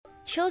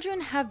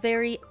Children have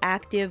very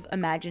active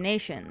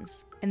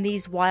imaginations, and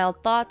these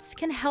wild thoughts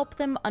can help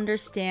them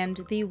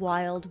understand the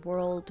wild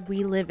world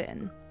we live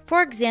in.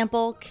 For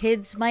example,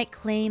 kids might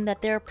claim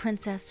that they're a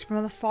princess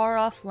from a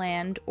far-off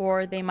land,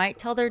 or they might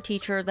tell their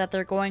teacher that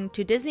they're going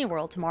to Disney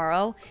World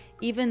tomorrow,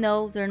 even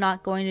though they're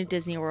not going to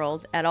Disney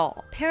World at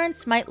all.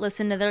 Parents might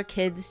listen to their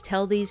kids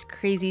tell these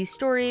crazy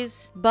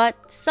stories,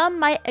 but some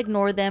might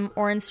ignore them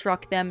or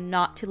instruct them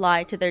not to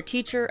lie to their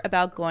teacher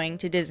about going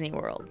to Disney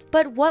World.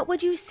 But what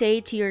would you say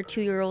to your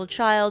 2-year-old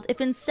child if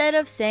instead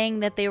of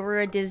saying that they were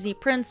a Disney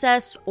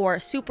princess or a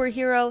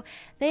superhero,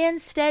 they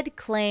instead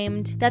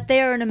claimed that they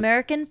are an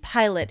American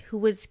pilot who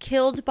was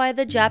killed by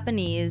the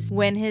Japanese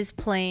when his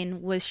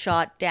plane was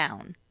shot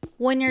down?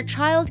 When your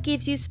child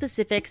gives you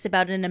specifics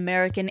about an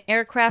American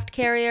aircraft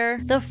carrier,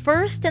 the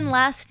first and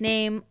last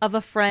name of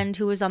a friend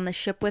who was on the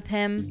ship with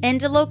him,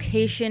 and a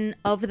location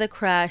of the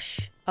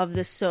crash of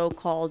the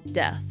so-called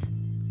death.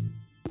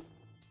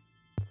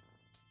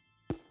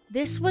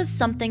 This was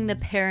something the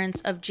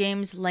parents of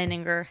James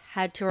Leininger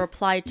had to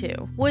reply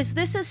to. Was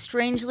this a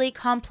strangely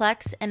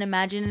complex and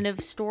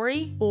imaginative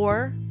story,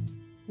 or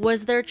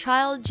was their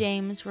child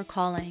James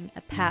recalling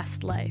a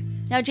past life?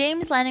 Now,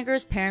 James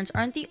Leininger's parents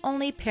aren't the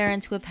only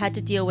parents who have had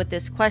to deal with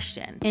this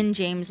question, and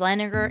James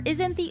Leininger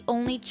isn't the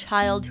only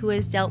child who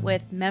has dealt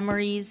with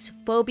memories,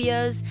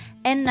 phobias,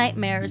 and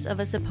nightmares of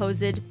a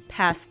supposed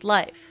past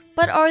life.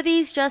 But are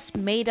these just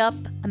made-up,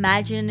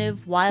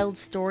 imaginative, wild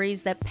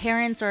stories that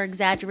parents are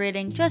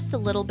exaggerating just a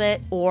little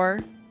bit,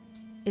 or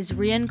is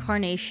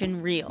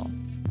reincarnation real?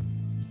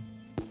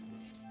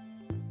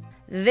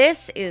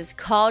 This is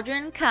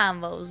Cauldron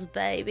Convos,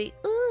 baby.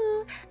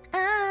 Ooh,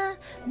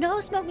 no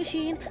smoke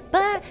machine,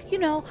 but you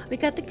know, we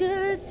got the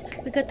goods,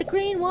 we got the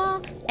green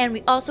wall, and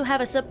we also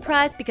have a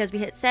surprise because we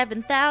hit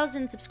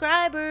 7,000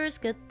 subscribers.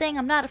 Good thing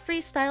I'm not a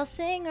freestyle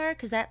singer,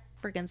 because that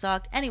freaking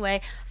sucked.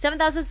 Anyway,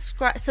 7,000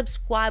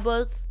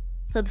 subscribers.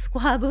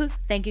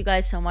 Thank you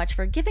guys so much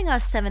for giving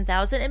us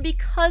 7,000, and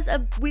because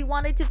we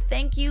wanted to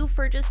thank you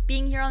for just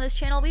being here on this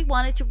channel, we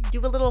wanted to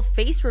do a little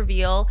face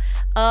reveal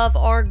of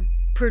our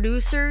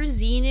producer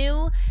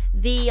Xenu,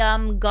 the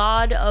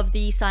god of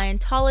the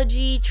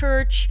Scientology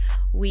church.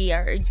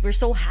 We're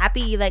so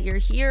happy that you're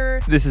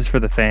here. This is for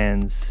the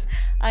fans.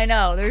 I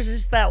know, there's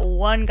just that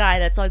one guy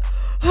that's like,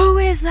 who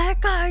is that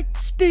guy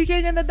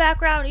speaking in the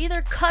background?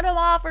 Either cut him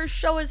off or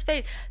show his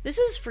face. This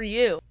is for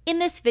you. In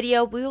this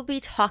video, we will be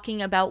talking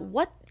about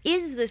what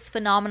is this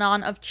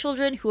phenomenon of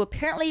children who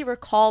apparently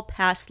recall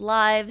past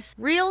lives,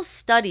 real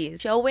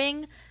studies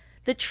showing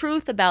the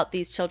truth about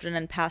these children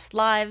and past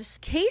lives,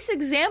 case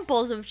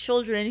examples of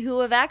children who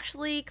have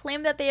actually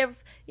claimed that they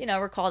have,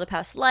 recalled a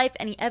past life,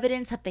 any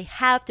evidence that they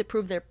have to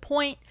prove their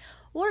point.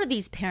 What are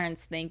these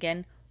parents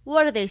thinking?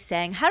 What are they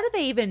saying? How do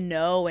they even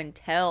know and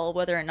tell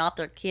whether or not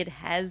their kid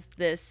has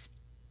this?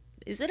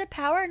 Is it a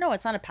power? No,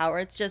 it's not a power.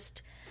 It's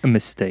just a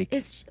mistake.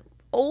 It's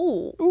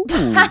a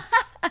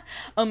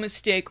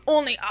mistake.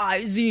 Only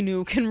I,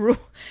 Xenu,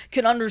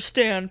 can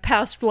understand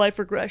past life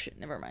regression.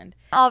 Never mind.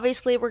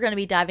 Obviously, we're going to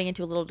be diving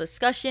into a little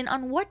discussion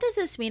on what does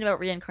this mean about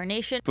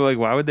reincarnation. But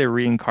why would they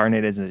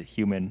reincarnate as a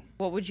human?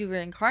 What would you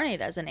reincarnate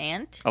as, an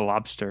ant? A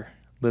lobster.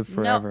 Live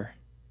forever.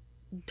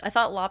 No. I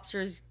thought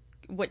lobsters.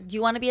 What, do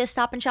you want to be a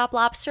Stop and Shop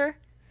lobster?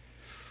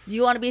 Do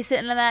you want to be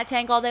sitting in that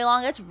tank all day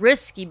long? That's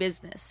risky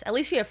business. At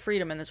least we have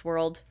freedom in this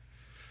world.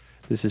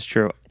 This is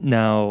true.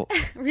 Now,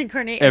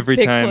 reincarnate every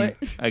as time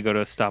Bigfoot. I go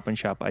to a Stop and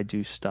Shop, I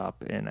do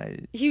stop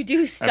and You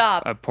do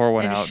stop. I pour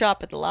one and out.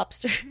 Shop at the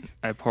lobster.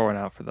 I pour one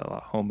out for the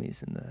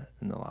homies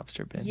in the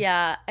lobster bin.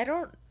 Yeah, I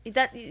don't. Do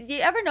you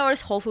ever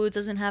notice Whole Foods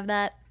doesn't have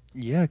that?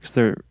 Yeah,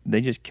 because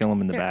they just kill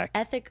them in the back.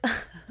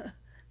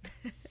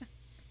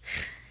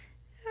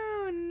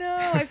 Oh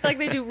no! I feel like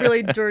they do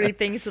really dirty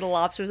things to the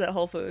lobsters at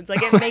Whole Foods.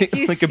 Like it makes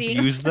you see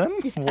abuse them.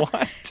 Yeah.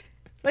 What?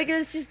 Like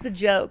it's just the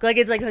joke. Like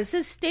it's like a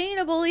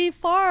sustainably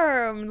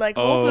farmed. Like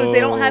Whole Foods,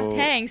 they don't have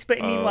tanks, but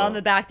meanwhile in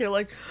the back they're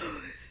like,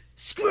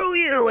 "Screw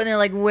you!" and they're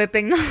like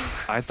whipping them.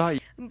 I thought.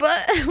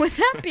 But with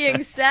that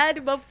being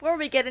said, before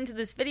we get into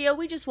this video,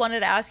 we just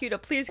wanted to ask you to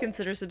please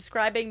consider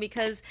subscribing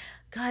because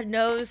God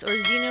knows, or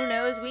Xenu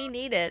knows, we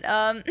need it.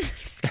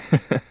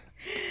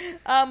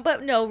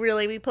 But no,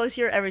 really, we post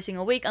here every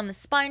single week on the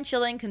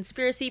spine-chilling,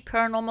 conspiracy,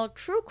 paranormal,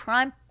 true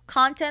crime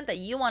content that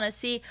you want to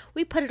see.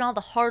 We put in all the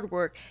hard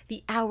work,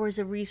 the hours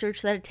of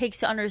research that it takes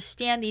to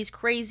understand these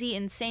crazy,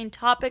 insane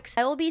topics.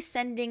 I will be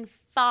sending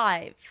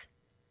 5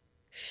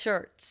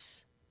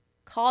 shirts.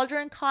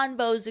 Cauldron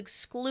Convos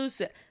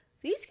exclusive.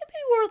 These could be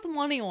worth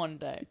money one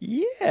day.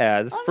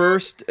 Yeah, the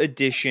first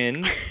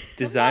edition,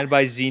 designed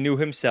by Xenu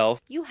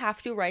himself. You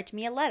have to write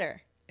me a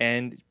letter.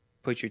 And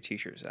put your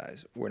t-shirt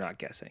size. We're not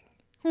guessing.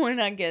 We're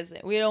not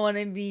guessing. We don't want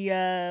to be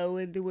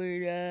with the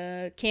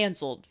word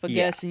canceled for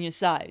guessing your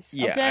size.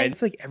 Yeah, okay? I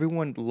feel like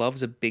everyone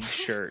loves a big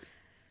shirt.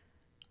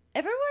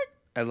 Everyone?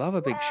 I love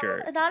a big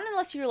shirt. Not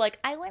unless you're like,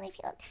 I want to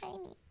feel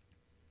tiny.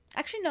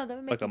 Actually, no, that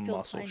would make like you a feel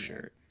muscle tinier.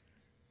 shirt.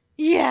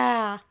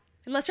 Yeah.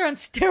 Unless you're on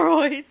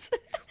steroids.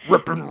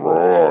 Rip and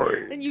roll.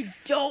 Then you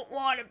don't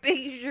want a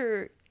big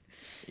shirt.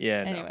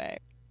 Yeah, Anyway.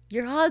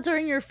 Your odds are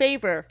in your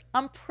favor.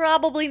 I'm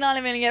probably not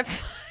even going to get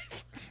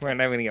 5. We're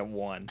not even going to get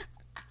 1.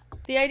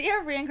 The idea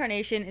of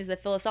reincarnation is the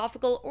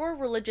philosophical or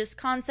religious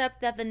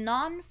concept that the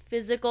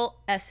non-physical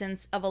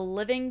essence of a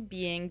living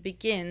being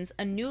begins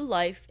a new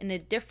life in a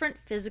different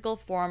physical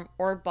form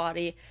or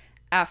body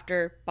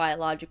after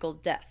biological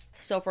death.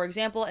 So, for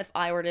example, if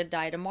I were to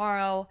die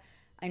tomorrow,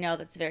 I know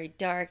that's very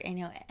dark. I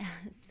know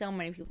so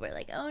many people are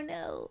like, oh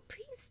no,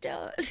 please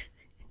don't.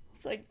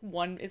 It's like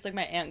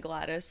my Aunt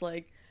Gladys,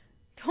 like,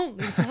 don't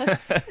leave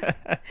us.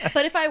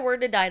 But if I were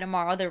to die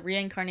tomorrow, the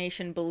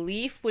reincarnation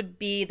belief would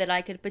be that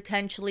I could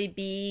potentially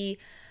be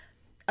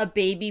a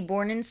baby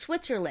born in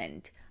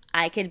Switzerland.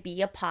 I could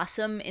be a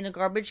possum in a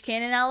garbage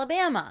can in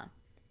Alabama.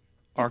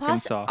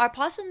 Arkansas. Are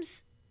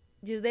possums,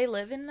 do they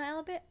live in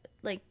Alabama?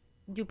 Like,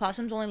 do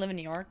possums only live in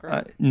New York?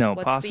 Or no,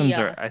 possums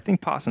I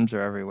think possums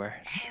are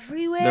everywhere.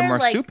 Everywhere? They're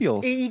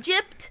marsupials. Like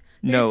Egypt?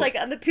 They're No. just like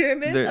on the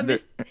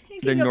pyramids?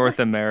 They're North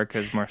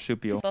America's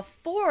marsupial.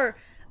 Before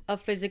a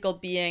physical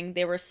being,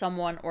 they were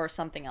someone or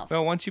something else.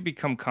 Well, once you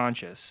become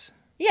conscious.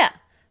 Yeah.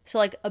 So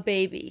like a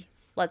baby,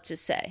 let's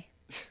just say.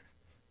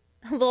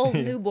 A little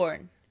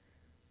newborn.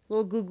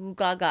 Little goo goo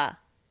gaga.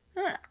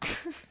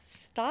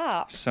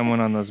 Stop. Someone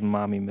on those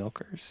mommy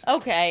milkers.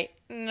 Okay,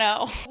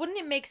 no. Wouldn't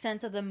it make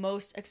sense that the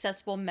most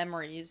accessible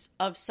memories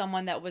of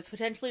someone that was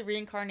potentially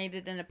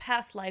reincarnated in a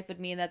past life would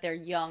mean that they're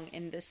young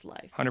in this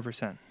life?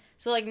 100%.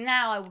 So like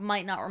now I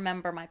might not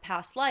remember my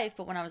past life,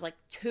 but when I was like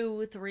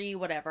 2, 3,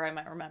 whatever, I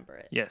might remember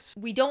it. Yes.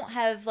 We don't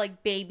have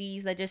like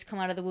babies that just come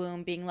out of the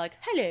womb being like,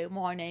 hello,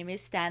 my name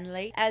is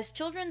Stanley. As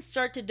children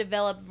start to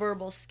develop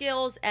verbal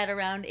skills at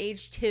around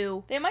age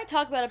 2, they might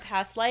talk about a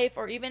past life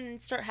or even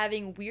start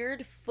having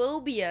weird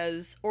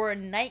phobias or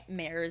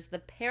nightmares the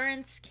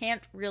parents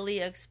can't really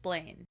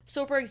explain.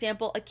 So for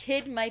example, a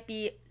kid might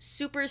be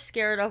super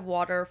scared of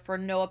water for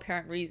no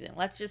apparent reason.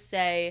 Let's just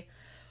say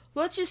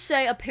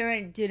a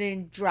parent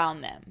didn't drown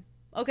them,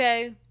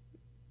 okay?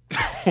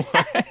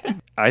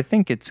 I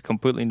think it's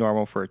completely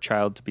normal for a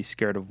child to be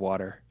scared of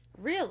water.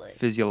 Really?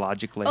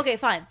 Physiologically. Okay,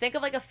 fine. Think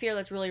of like a fear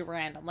that's really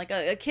random. Like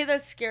a kid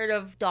that's scared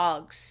of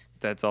dogs.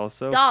 That's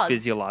also Dogs.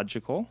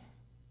 physiological.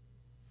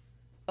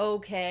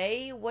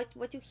 Okay,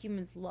 what do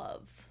humans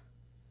love?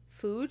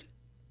 Food?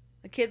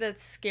 A kid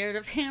that's scared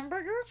of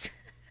hamburgers?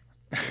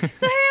 The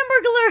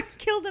Hamburglar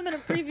killed him in a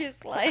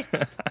previous life.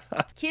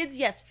 Kids,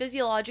 yes,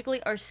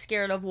 physiologically are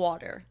scared of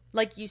water,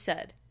 like you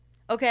said.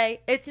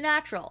 Okay, it's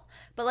natural.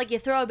 But like you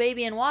throw a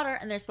baby in water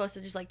and they're supposed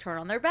to just like turn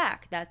on their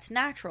back. That's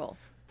natural.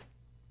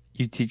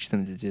 You teach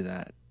them to do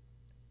that.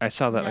 I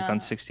saw that like No, on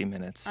 60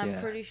 Minutes. I'm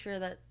yeah. pretty sure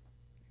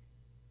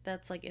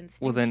that's like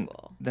instinctual.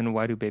 Well, then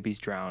why do babies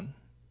drown?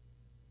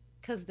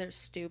 Because they're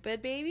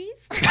stupid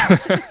babies?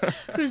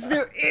 Because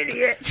they're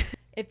idiots.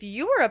 If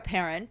you were a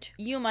parent,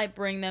 you might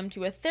bring them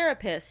to a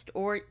therapist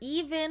or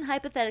even,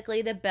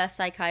 hypothetically, the best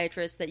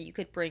psychiatrist that you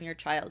could bring your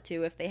child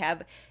to if they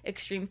have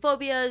extreme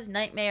phobias,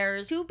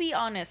 nightmares. To be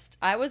honest,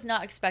 I was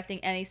not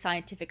expecting any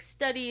scientific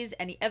studies,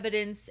 any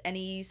evidence,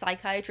 any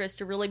psychiatrist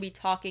to really be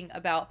talking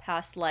about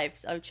past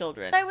lives of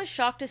children. I was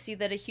shocked to see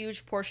that a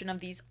huge portion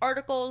of these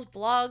articles,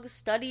 blogs,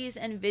 studies,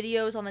 and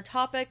videos on the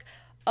topic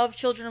of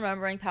children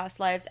remembering past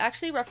lives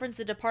actually reference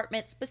the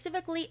department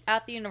specifically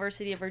at the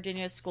University of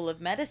Virginia School of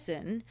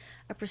Medicine,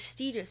 a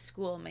prestigious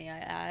school, may I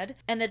add,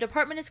 and the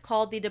department is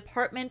called the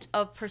Department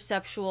of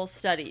Perceptual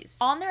Studies.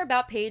 On their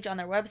About page on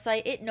their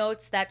website, it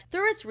notes that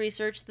through its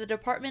research, the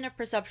Department of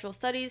Perceptual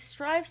Studies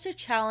strives to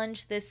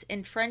challenge this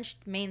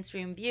entrenched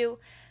mainstream view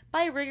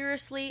by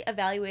rigorously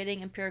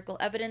evaluating empirical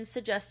evidence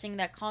suggesting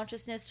that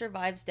consciousness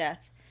survives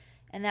death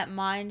and that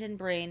mind and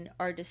brain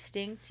are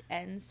distinct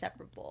and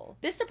separable.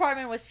 This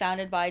department was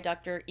founded by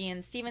Dr.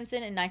 Ian Stevenson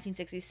in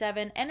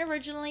 1967, and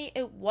originally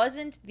it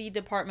wasn't the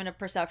Department of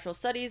Perceptual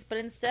Studies, but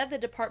instead the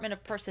Department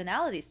of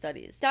Personality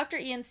Studies. Dr.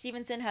 Ian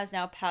Stevenson has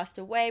now passed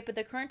away, but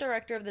the current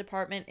director of the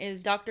department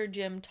is Dr.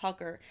 Jim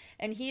Tucker,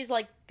 and he's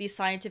like the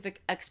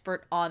scientific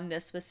expert on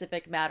this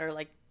specific matter,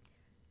 like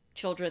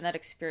children that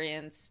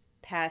experience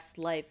past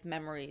life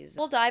memories.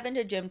 We'll dive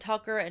into Jim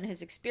Tucker and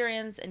his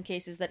experience and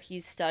cases that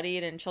he's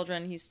studied and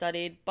children he's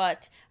studied,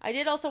 but I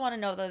did also want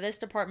to note that this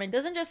department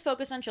doesn't just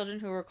focus on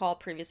children who recall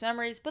previous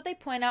memories, but they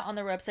point out on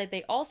their website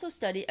they also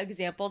study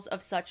examples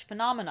of such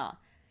phenomena,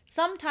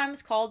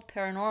 sometimes called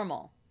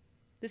paranormal.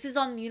 This is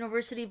on the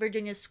University of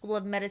Virginia School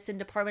of Medicine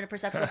Department of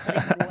Perceptual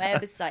Studies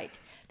website.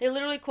 They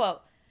literally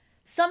quote,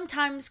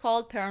 sometimes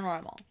called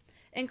paranormal,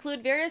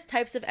 include various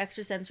types of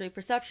extrasensory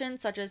perception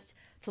such as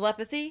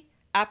telepathy,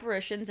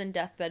 apparitions and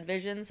deathbed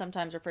visions,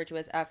 sometimes referred to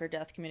as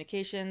after-death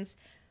communications,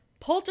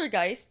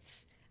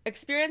 poltergeists,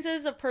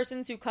 experiences of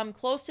persons who come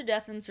close to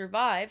death and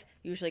survive,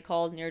 usually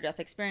called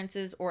near-death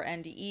experiences or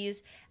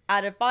NDEs,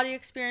 out-of-body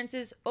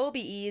experiences,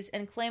 OBEs,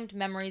 and claimed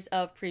memories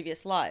of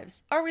previous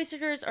lives. Our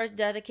researchers are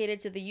dedicated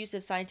to the use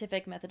of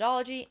scientific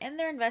methodology in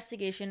their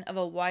investigation of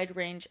a wide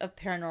range of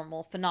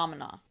paranormal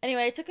phenomena.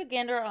 Anyway, I took a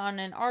gander on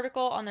an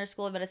article on their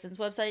School of Medicine's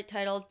website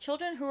titled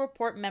Children Who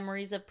Report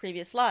Memories of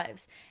Previous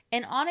Lives,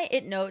 and on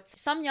it notes,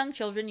 some young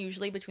children,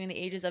 usually between the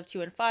ages of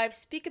 2 and 5,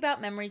 speak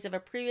about memories of a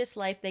previous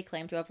life they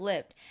claim to have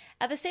lived.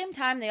 At the same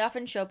time, they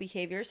often show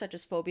behaviors such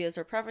as phobias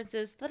or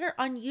preferences that are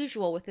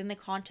unusual within the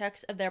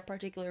context of their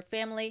particular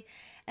family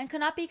and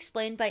cannot be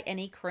explained by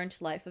any current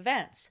life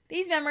events.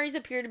 These memories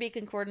appear to be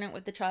concordant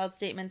with the child's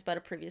statements about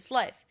a previous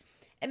life.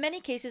 In many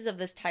cases of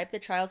this type, the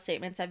child's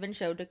statements have been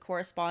shown to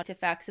correspond to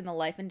facts in the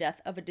life and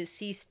death of a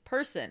deceased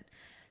person.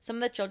 Some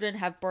of the children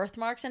have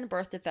birthmarks and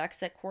birth defects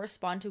that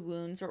correspond to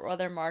wounds or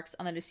other marks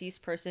on the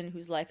deceased person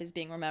whose life is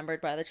being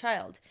remembered by the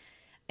child.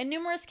 In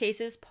numerous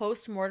cases,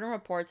 post-mortem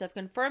reports have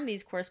confirmed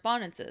these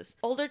correspondences.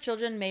 Older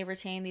children may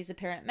retain these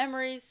apparent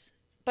memories,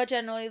 but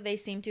generally they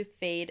seem to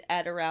fade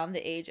at around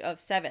the age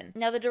of 7.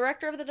 Now, the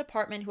director of the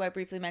department, who I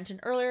briefly mentioned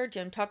earlier,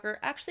 Jim Tucker,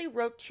 actually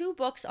wrote 2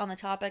 books on the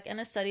topic and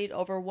has studied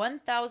over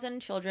 1,000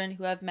 children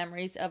who have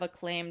memories of a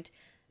claimed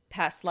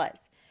past life.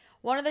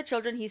 One of the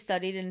children he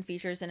studied and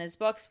features in his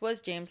books was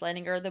James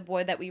Leininger, the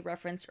boy that we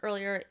referenced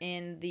earlier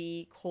in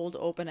the cold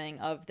opening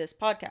of this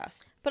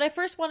podcast. But I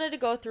first wanted to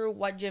go through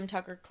what Jim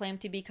Tucker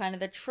claimed to be kind of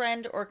the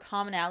trend or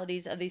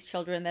commonalities of these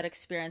children that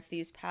experience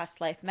these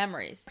past life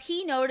memories.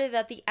 He noted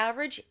that the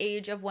average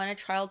age of when a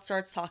child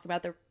starts talking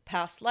about their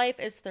past life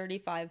is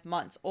 35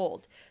 months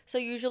old. So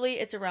usually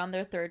it's around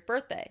their 3rd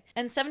birthday.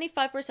 And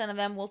 75% of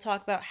them will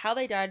talk about how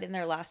they died in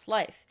their last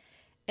life.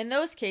 In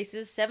those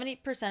cases,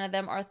 70% of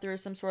them are through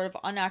some sort of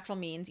unnatural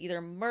means, either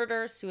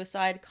murder,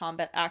 suicide,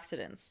 combat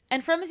accidents.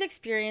 And from his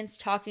experience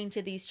talking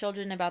to these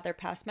children about their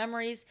past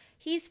memories,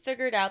 he's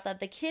figured out that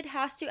the kid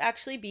has to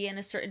actually be in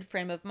a certain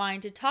frame of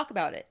mind to talk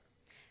about it,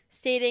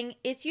 stating,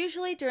 "It's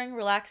usually during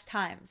relaxed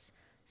times,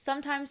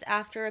 sometimes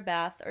after a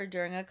bath or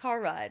during a car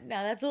ride."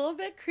 Now that's a little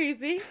bit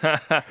creepy.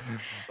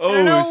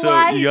 Oh,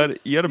 so you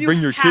gotta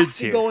bring your kids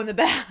here. You have to go in the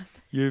bath.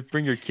 You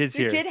bring your kids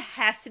here. Your kid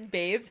has to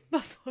bathe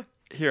before.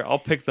 Here, I'll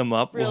pick them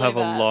up. Really we'll have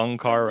bad. a long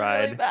car It's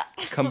ride. really bad.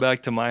 Come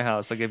back to my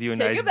house. I'll give you a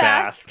Take nice a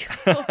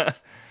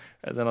bath.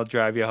 and then I'll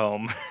drive you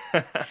home.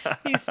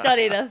 He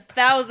studied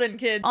 1,000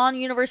 kids. On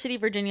University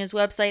of Virginia's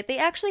website, they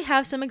actually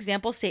have some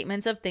example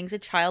statements of things a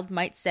child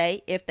might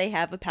say if they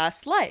have a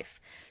past life.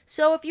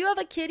 So if you have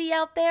a kiddie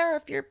out there, or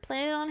if you're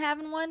planning on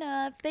having one,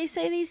 if they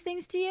say these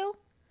things to you,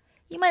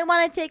 you might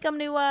want to take them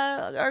to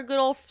our good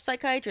old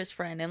psychiatrist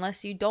friend,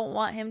 unless you don't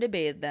want him to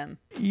bathe them.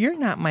 You're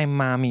not my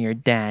mommy or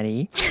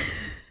daddy.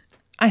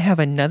 I have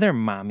another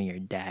mommy or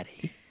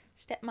daddy.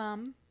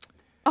 Stepmom.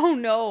 Oh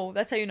no,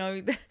 that's how you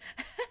know.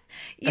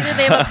 Either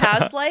they have a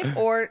past life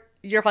or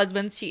your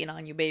husband's cheating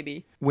on you,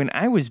 baby. When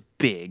I was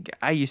big,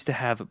 I used to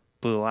have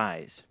blue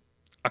eyes,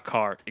 a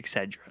car,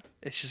 etc.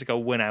 It's just like a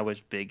when I was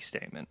big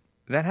statement.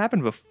 That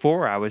happened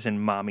before I was in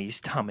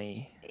mommy's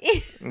tummy.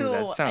 Ew, Ooh,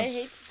 that sounds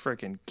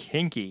freaking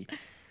kinky.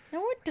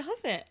 No, it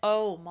doesn't.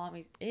 Oh,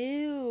 mommy's.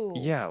 Ew.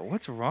 Yeah,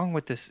 what's wrong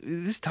with this?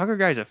 This Tucker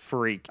guy's a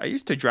freak. I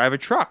used to drive a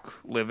truck,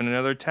 live in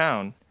another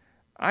town.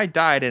 I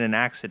died in an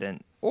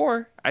accident,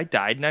 or I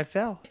died and I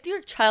fell. If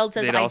your child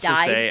says, They'd I also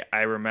died. say,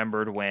 I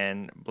remembered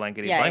when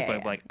blankety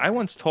blank blank. I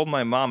once told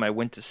my mom I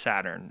went to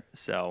Saturn,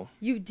 so.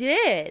 You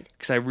did?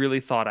 Because I really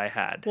thought I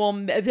had. Well,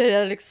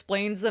 that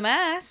explains the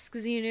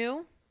masks, you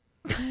knew.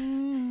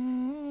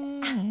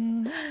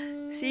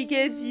 See,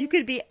 kids, you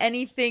could be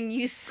anything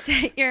you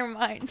set your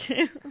mind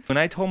to. When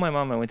I told my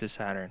mom I went to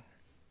Saturn,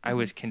 I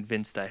was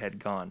convinced I had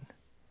gone.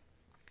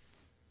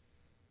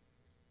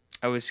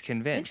 I was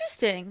convinced.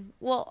 Interesting.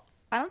 Well,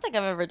 I don't think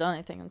I've ever done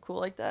anything cool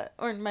like that.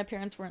 Or my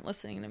parents weren't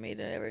listening to me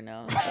to ever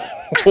know.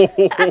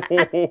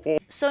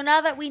 So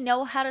now that we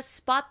know how to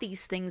spot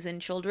these things in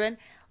children,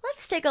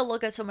 let's take a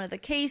look at some of the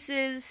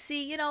cases.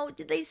 See,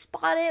 did they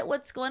spot it?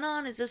 What's going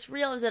on? Is this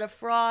real? Is it a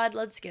fraud?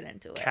 Let's get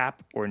into it.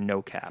 Cap or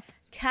no cap?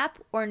 Cap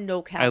or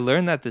no cap? I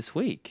learned that this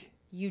week.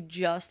 You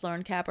just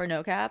learned cap or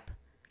no cap?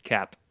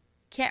 Cap.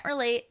 Can't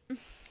relate.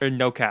 Or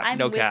no cap. I'm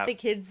no with cap. the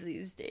kids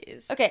these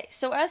days. Okay,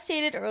 so as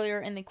stated earlier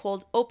in the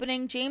cold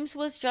opening, James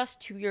was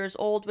just 2 years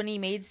old when he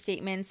made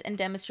statements and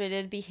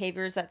demonstrated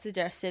behaviors that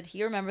suggested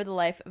he remembered the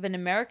life of an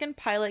American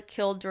pilot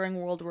killed during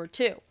World War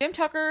II. Jim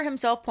Tucker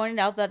himself pointed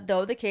out that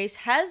though the case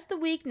has the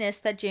weakness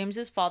that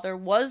James's father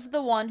was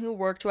the one who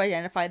worked to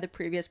identify the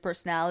previous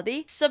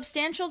personality,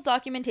 substantial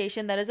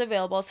documentation that is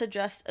available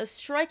suggests a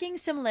striking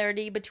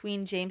similarity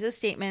between James's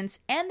statements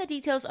and the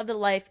details of the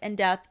life and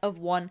death of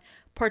one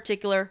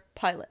particular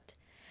pilot.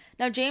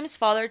 Now, James'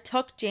 father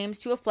took James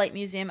to a flight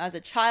museum as a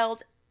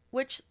child,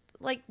 which,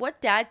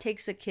 what dad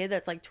takes a kid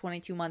that's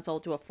 22 months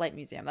old to a flight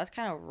museum? That's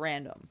kind of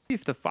random.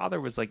 If the father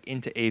was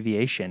into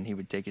aviation, he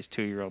would take his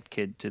 2-year-old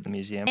kid to the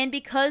museum. And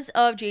because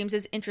of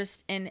James's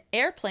interest in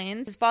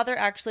airplanes, his father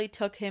actually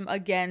took him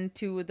again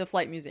to the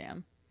flight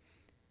museum.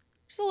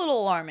 Just a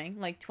little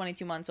alarming,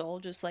 22 months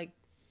old, just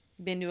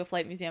been to a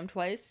flight museum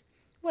twice.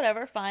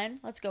 Whatever, fine,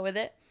 let's go with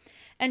it.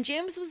 And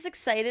James was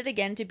excited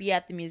again to be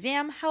at the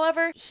museum.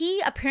 However, he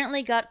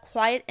apparently got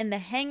quiet in the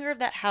hangar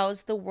that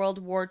housed the World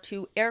War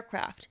II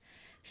aircraft.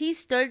 He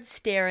stood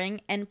staring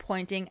and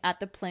pointing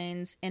at the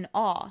planes in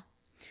awe.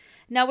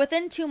 Now,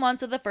 within 2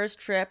 months of the first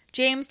trip,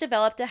 James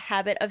developed a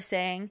habit of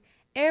saying,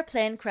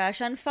 "Airplane crash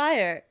on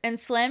fire," and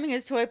slamming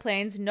his toy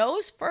planes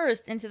nose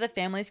first into the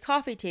family's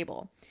coffee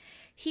table.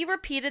 He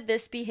repeated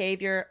this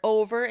behavior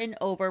over and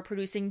over,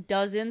 producing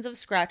dozens of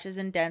scratches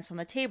and dents on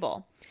the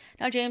table.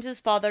 Now, James's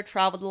father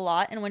traveled a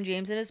lot, and when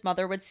James and his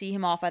mother would see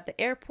him off at the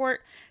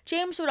airport,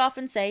 James would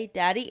often say,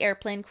 "Daddy,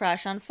 airplane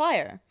crash on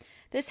fire."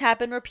 This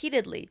happened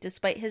repeatedly,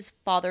 despite his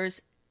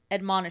father's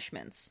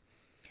admonishments.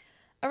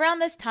 Around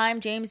this time,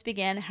 James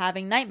began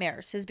having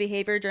nightmares. His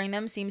behavior during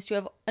them seems to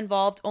have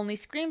involved only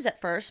screams at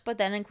first, but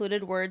then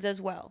included words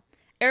as well.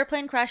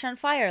 "Airplane crash on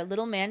fire,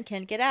 little man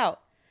can't get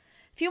out."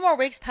 A few more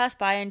weeks passed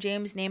by and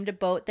James named a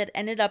boat that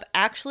ended up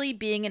actually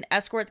being an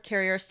escort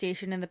carrier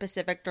stationed in the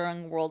Pacific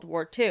during World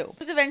War II.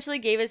 James eventually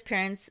gave his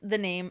parents the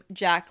name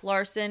Jack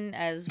Larson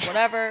as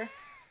whatever.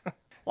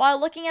 While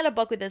looking at a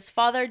book with his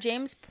father,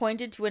 James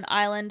pointed to an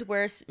island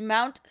where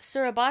Mount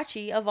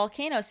Suribachi, a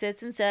volcano,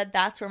 sits and said,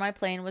 "That's where my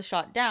plane was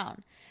shot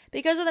down."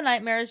 Because of the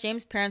nightmares,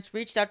 James' parents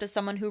reached out to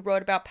someone who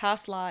wrote about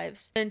past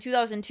lives. In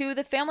 2002,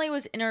 the family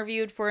was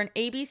interviewed for an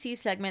ABC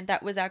segment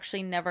that was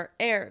actually never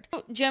aired.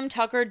 Jim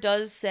Tucker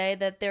does say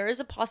that there is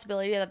a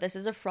possibility that this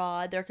is a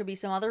fraud. There could be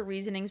some other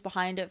reasonings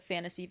behind a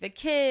fantasy of a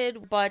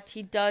kid, but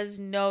he does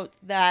note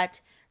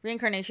that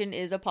reincarnation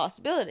is a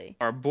possibility.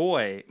 Our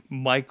boy,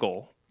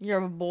 Michael.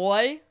 Your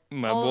boy?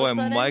 My All of boy a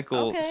sudden?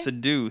 Michael Okay.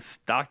 Saduth,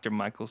 Dr.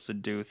 Michael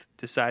Saduth,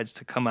 decides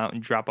to come out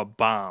and drop a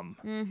bomb.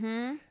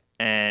 Mm-hmm.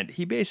 And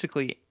he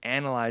basically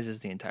analyzes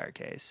the entire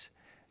case.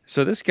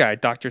 So this guy,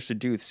 Dr.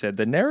 Saduth, said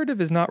the narrative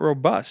is not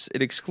robust.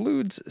 It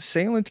excludes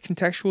salient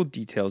contextual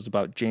details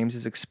about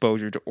James's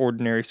exposure to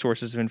ordinary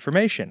sources of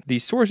information.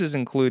 These sources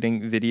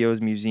including videos,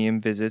 museum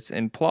visits,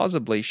 and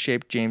plausibly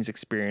shaped James'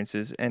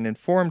 experiences and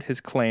informed his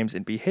claims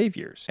and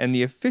behaviors. And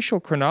the official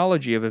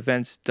chronology of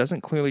events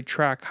doesn't clearly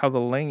track how the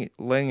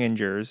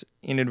Leingingers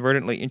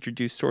inadvertently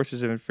introduced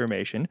sources of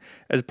information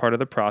as part of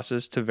the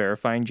process to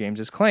verifying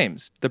James's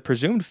claims. The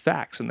presumed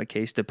facts in the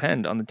case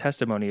depend on the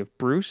testimony of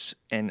Bruce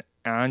and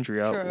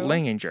Andrea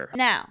Leininger.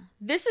 Now,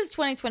 this is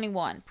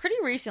 2021. Pretty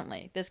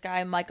recently, this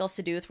guy, Michael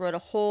Saduth, wrote a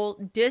whole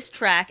diss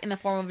track in the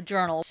form of a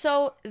journal.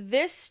 So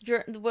this,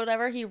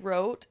 whatever he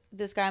wrote,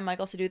 this guy,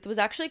 Michael Saduth, was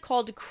actually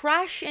called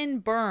Crash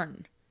and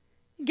Burn.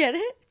 Get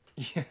it?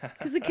 Yeah.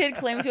 Because the kid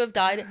claimed to have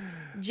died.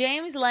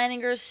 James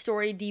Leininger's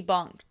story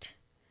debunked.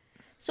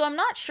 So I'm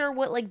not sure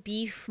what, like,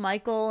 beef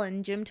Michael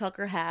and Jim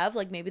Tucker have.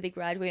 Like, maybe they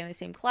graduated in the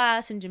same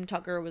class and Jim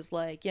Tucker was,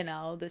 like, you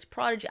know, this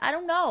prodigy. I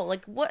don't know.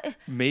 Like, what?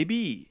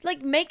 Maybe.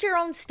 Like, make your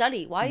own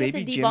study. Why do you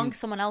have to debunk Jim...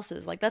 someone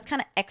else's? Like, that's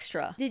kind of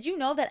extra. Did you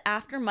know that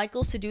after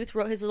Michael Saduth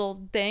wrote his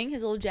little thing,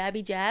 his little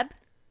jabby jab,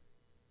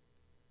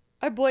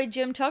 our boy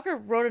Jim Tucker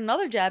wrote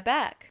another jab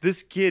back?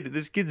 This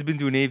kid's been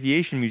to an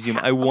aviation museum.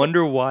 I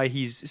wonder why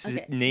he's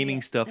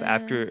naming stuff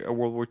after a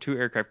World War II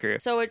aircraft carrier.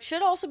 So it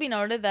should also be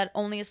noted that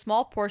only a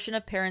small portion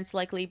of parents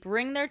likely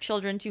bring their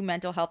children to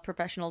mental health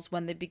professionals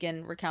when they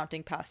begin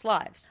recounting past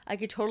lives. I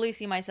could totally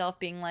see myself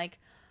being like,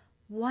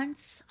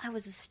 once I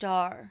was a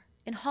star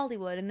in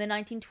Hollywood in the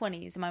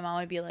 1920s, and my mom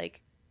would be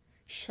like,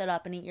 shut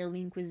up and eat your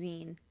lean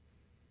cuisine.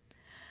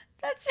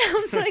 That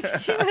sounds like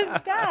she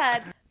was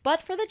bad.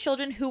 But for the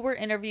children who were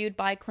interviewed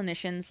by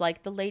clinicians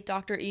like the late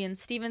Dr. Ian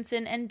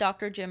Stevenson and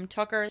Dr. Jim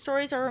Tucker,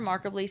 stories are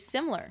remarkably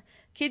similar.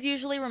 Kids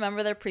usually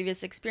remember their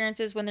previous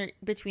experiences when they're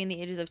between the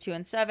ages of 2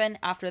 and 7.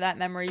 After that,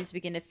 memories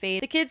begin to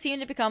fade. The kids seem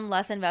to become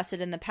less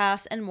invested in the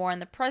past and more in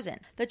the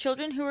present. The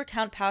children who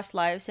recount past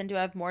lives tend to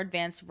have more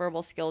advanced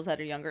verbal skills at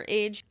a younger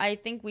age. I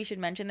think we should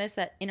mention this,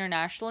 that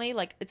internationally,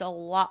 like, it's a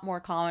lot more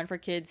common for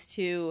kids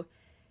to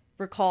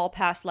recall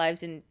past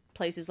lives in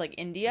places like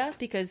India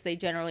because they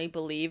generally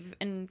believe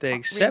in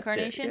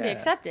reincarnation. Yeah. They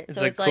accept it. It's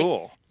So like it's like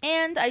cool.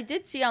 And I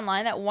did see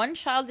online that one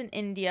child in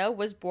India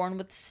was born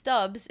with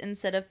stubs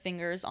instead of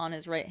fingers on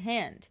his right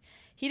hand.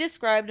 He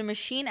described a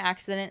machine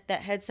accident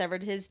that had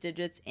severed his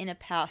digits in a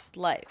past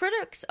life.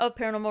 Critics of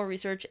paranormal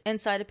research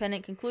and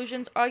side-dependent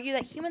conclusions argue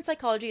that human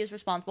psychology is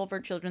responsible for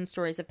children's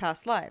stories of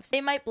past lives.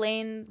 They might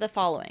blame the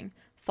following: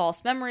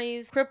 false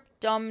memories,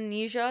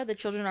 cryptomnesia, the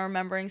children are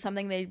remembering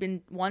something they'd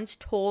been once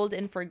told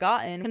and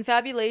forgotten,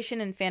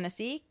 confabulation and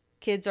fantasy,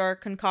 kids are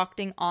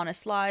concocting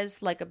honest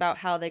lies, like about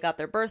how they got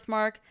their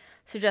birthmark,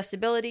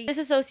 suggestibility,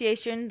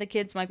 disassociation, the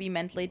kids might be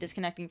mentally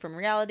disconnecting from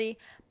reality,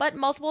 but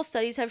multiple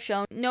studies have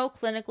shown no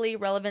clinically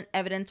relevant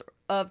evidence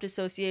of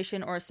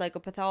dissociation or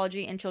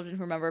psychopathology in children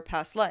who remember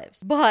past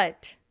lives.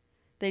 But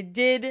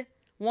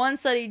one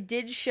study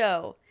did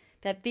show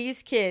that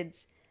these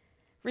kids,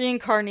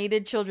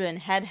 reincarnated children,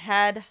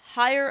 had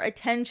higher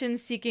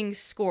attention-seeking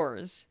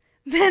scores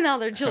than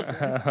other children.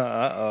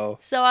 Uh-oh.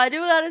 So I do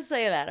gotta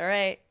say that,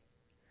 alright?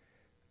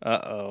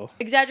 Uh-oh.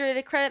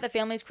 Exaggerated credit, the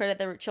families credit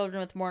their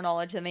children with more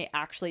knowledge than they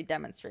actually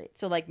demonstrate.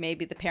 So, like,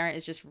 maybe the parent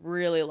is just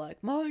really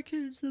like, my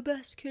kid's the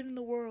best kid in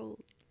the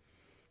world.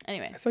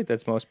 Anyway. I feel like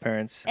that's most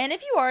parents. And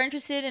if you are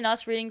interested in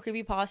us reading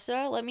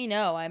creepypasta, let me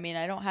know. I mean,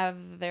 I don't have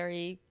a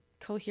very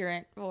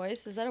coherent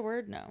voice. Is that a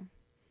word? No.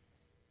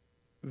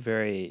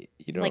 Very,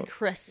 you don't... Like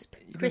crisp.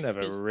 You Crispy.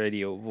 don't have a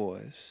radio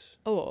voice.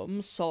 Oh,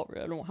 I'm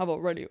sorry. I don't have a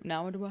radio.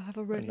 Now do I have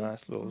a radio? A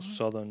nice little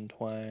southern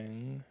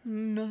twang.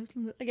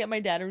 I get my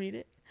dad to read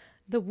it.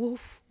 The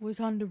wolf was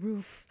on the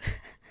roof.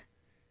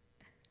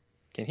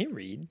 Can he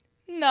read?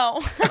 No.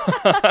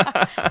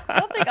 I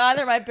don't think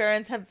either of my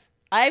parents have...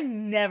 I've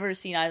never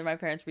seen either of my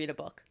parents read a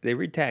book. They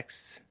read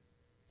texts.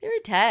 They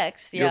read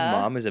text, yeah.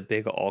 Your mom is a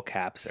big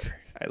all-capser.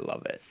 I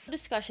love it.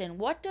 Discussion.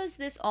 What does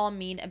this all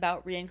mean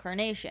about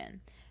reincarnation?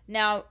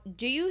 Now,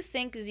 do you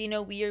think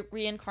Xeno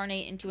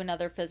reincarnate into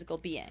another physical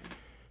being?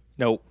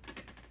 Nope.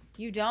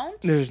 You don't?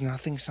 There's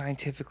nothing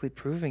scientifically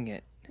proving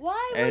it.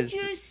 Why would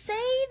you say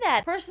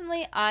that?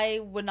 Personally,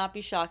 I would not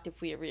be shocked if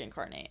we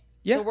reincarnate.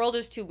 Yeah. The world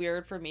is too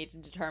weird for me to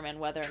determine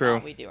whether True. or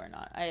not we do or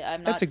not.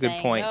 I'm not That's a good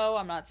saying point. no,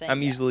 I'm not saying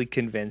I'm yes. easily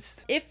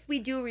convinced. If we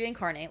do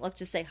reincarnate, let's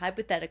just say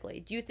hypothetically,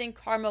 do you think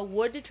karma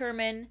would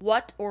determine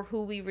what or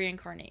who we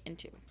reincarnate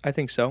into? I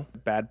think so.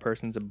 Bad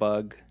person's a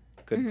bug.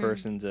 Good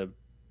person's a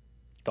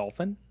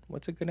dolphin.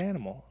 What's a good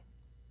animal?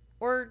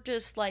 Or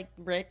just like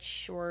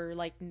rich, or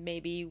like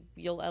maybe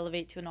you'll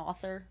elevate to an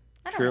author.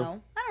 I don't True.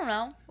 know. I don't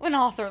know. An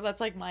author, that's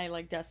like my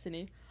like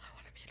destiny. I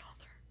want to be an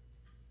author.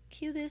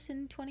 Cue this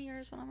in 20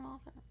 years when I'm an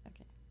author.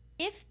 Okay.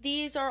 If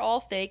these are all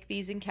fake,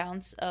 these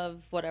accounts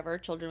of whatever,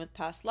 children with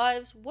past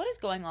lives, what is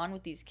going on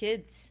with these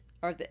kids?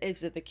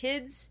 Is it the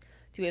kids?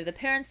 Do we have the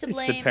parents to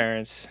blame? It's the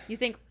parents. You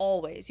think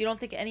always. You don't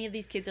think any of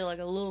these kids are like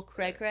a little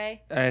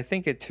cray-cray? I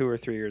think at 2 or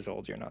 3 years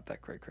old, you're not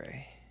that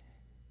cray-cray.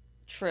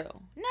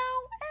 True. No,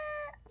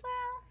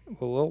 well.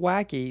 A little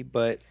wacky,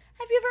 but...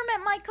 Have you ever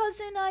met my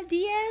cousin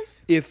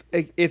Diaz? If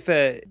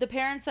The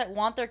parents that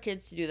want their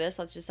kids to do this,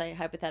 let's just say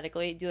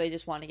hypothetically, do they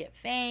just want to get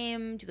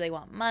fame? Do they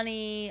want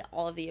money?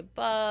 All of the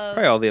above?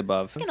 Probably all the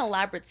above. It's like an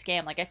elaborate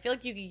scam. Like, I feel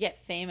like you could get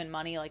fame and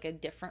money like a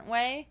different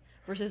way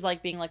versus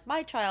like being like,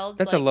 my child.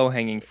 That's like, a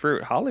low-hanging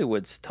fruit.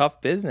 Hollywood's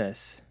tough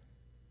business.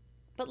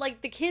 But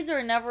like the kids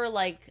are never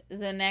like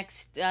the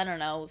next, I don't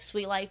know,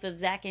 Sweet Life of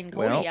Zach and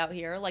Cody Well, out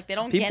here. Like they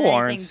don't people get anything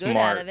aren't good smart.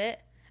 out of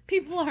it.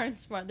 People aren't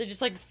smart. They're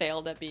just like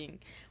failed at being,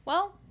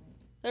 well,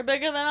 they're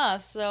bigger than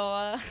us.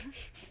 So,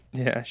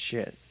 Yeah,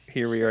 shit.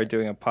 Here we are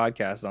doing a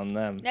podcast on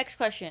them. Next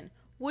question.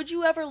 Would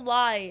you ever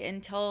lie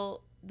and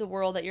tell the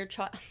world that your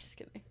child... I'm just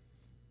kidding.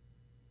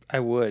 I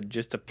would,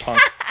 just to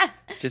punk,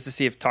 just to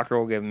see if Tucker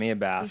will give me a We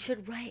bath.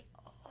 should write...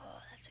 Oh,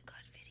 that's a good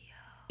video.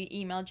 We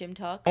email Jim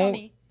Tuck. Don't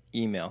Me.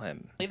 email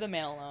him. Leave the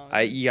man alone.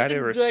 You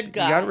gotta He's a good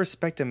guy. you gotta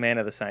respect a man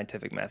of the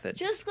scientific method.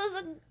 Just cause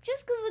a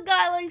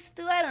guy likes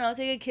to, I don't know,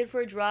 take a kid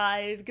for a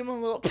drive, give him a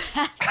little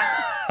pat,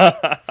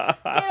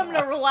 get him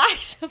to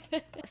relax a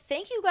bit.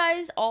 Thank you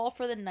guys all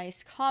for the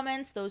nice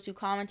comments. Those who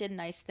commented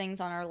nice things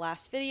on our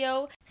last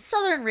video.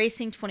 Southern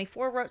Racing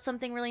 24 wrote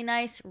something really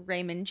nice.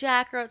 Raymond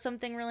Jack wrote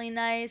something really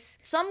nice.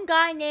 Some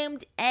guy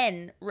named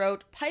N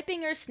wrote,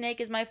 "Piping your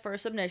snake is my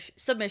first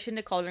submission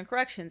to Cauldron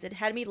Corrections. It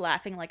had me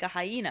laughing like a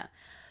hyena."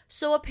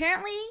 So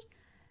apparently,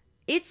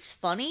 it's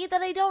funny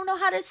that I don't know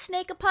how to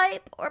snake a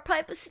pipe or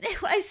pipe a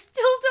snake. I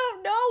still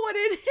don't know what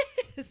it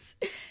is.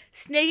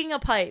 Snaking a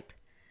pipe.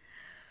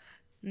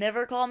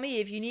 Never call me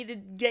if you need to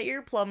get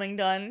your plumbing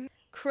done.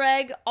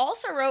 Craig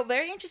also wrote,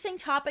 "Very interesting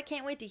topic.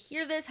 Can't wait to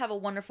hear this. Have a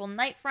wonderful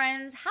night,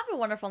 friends." Have a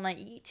wonderful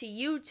night to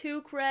you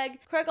too, Craig.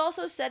 Craig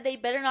also said they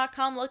better not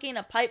come looking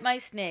to pipe my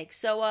snake.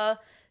 So,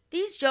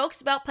 these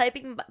jokes about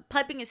piping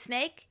a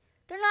snake,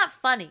 they're not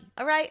funny,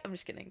 all right? I'm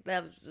just kidding.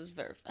 That was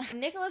very fun.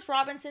 Nicholas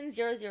Robinson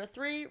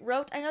 003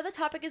 wrote, "I know the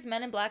topic is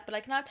men in black, but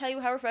I cannot tell you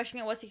how refreshing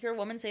it was to hear a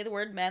woman say the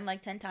word men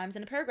like 10 times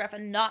in a paragraph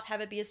and not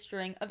have it be a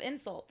string of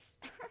insults."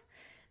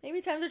 Maybe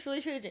times are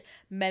truly changing.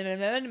 Men,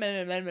 manly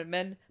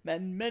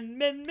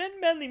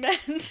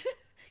men.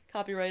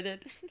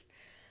 Copyrighted.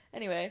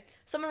 Anyway,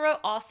 someone wrote,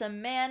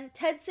 "Awesome man.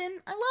 Tedson."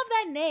 I love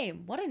that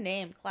name. What a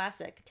name.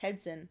 Classic.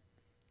 Tedson.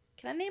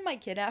 Can I name my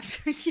kid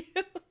after you?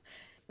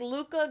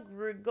 Luca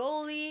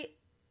Grigoli,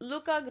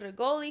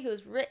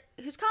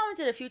 who's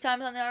commented a few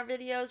times on our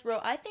videos,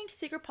 wrote, "I think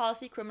secret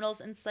policy,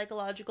 criminals, and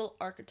psychological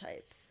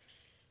archetype."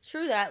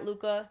 True that,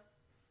 Luca.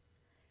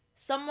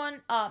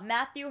 Someone,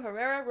 Matthew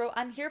Herrera wrote,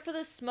 "I'm here for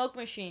the smoke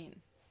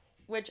machine."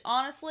 Which,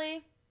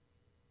 honestly,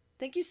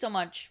 thank you so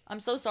much. I'm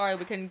so sorry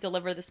we couldn't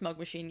deliver the smoke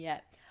machine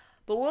yet.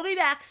 But we'll be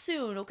back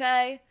soon,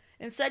 okay?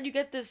 Instead, you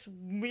get this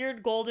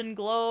weird golden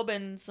globe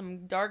and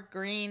some dark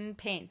green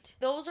paint.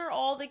 Those are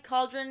all the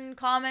Cauldron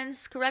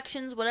comments,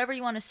 corrections, whatever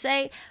you want to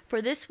say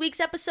for this week's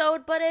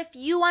episode. But if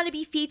you want to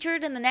be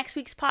featured in the next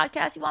week's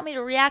podcast, you want me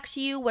to react to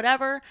you,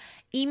 whatever,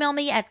 email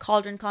me at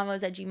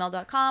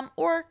cauldronconvos@gmail.com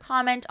or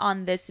comment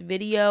on this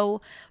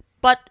video.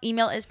 But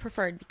email is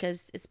preferred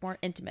because it's more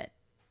intimate.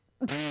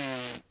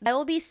 I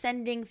will be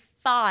sending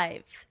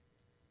 5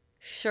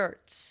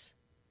 shirts.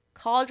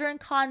 Cauldron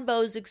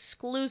Convos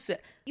exclusive.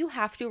 You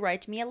have to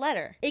write me a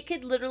letter. It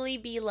could literally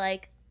be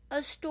like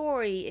a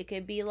story. It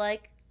could be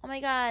like, "Oh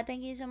my god,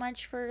 thank you so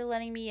much for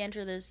letting me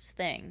enter this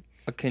thing."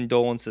 A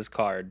condolences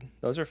card.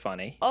 Those are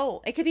funny.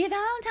 Oh, it could be a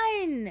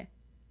Valentine.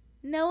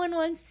 No one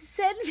wants to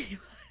send me one.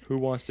 Who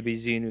wants to be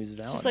Xenu's Valentine?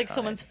 It's just like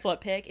someone's foot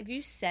pic. If you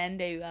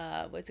send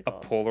a, what's it A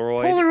called?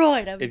 Polaroid?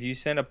 Polaroid. If you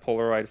send a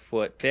Polaroid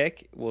foot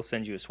pic, we'll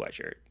send you a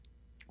sweatshirt.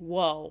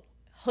 Whoa.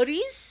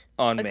 Hoodies?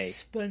 On me.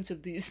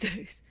 Expensive these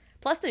days.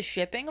 Plus the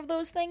shipping of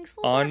those things.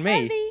 Those On are me.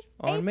 Heavy.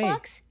 On me.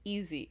 $8?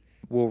 Easy.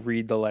 We'll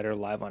read the letter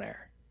live on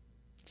air.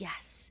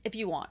 Yes, if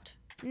you want.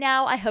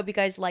 Now, I hope you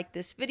guys liked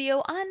this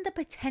video on the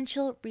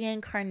potential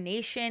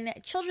reincarnation,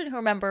 children who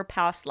remember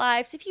past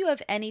lives. If you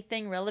have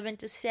anything relevant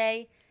to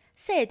say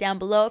it down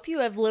below. If you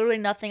have literally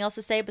nothing else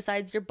to say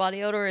besides your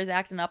body odor is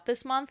acting up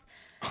this month,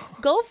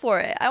 go for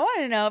it. I want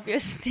to know if you're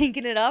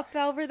stinking it up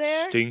over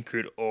there. Stink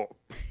it up.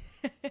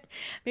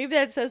 Maybe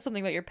that says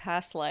something about your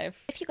past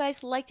life. If you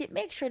guys liked it,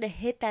 make sure to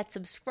hit that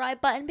subscribe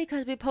button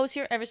because we post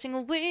here every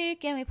single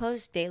week and we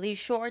post daily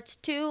shorts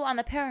too on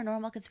the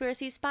paranormal,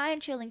 conspiracy, spy,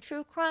 and chilling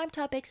true crime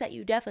topics that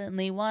you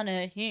definitely want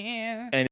to hear. And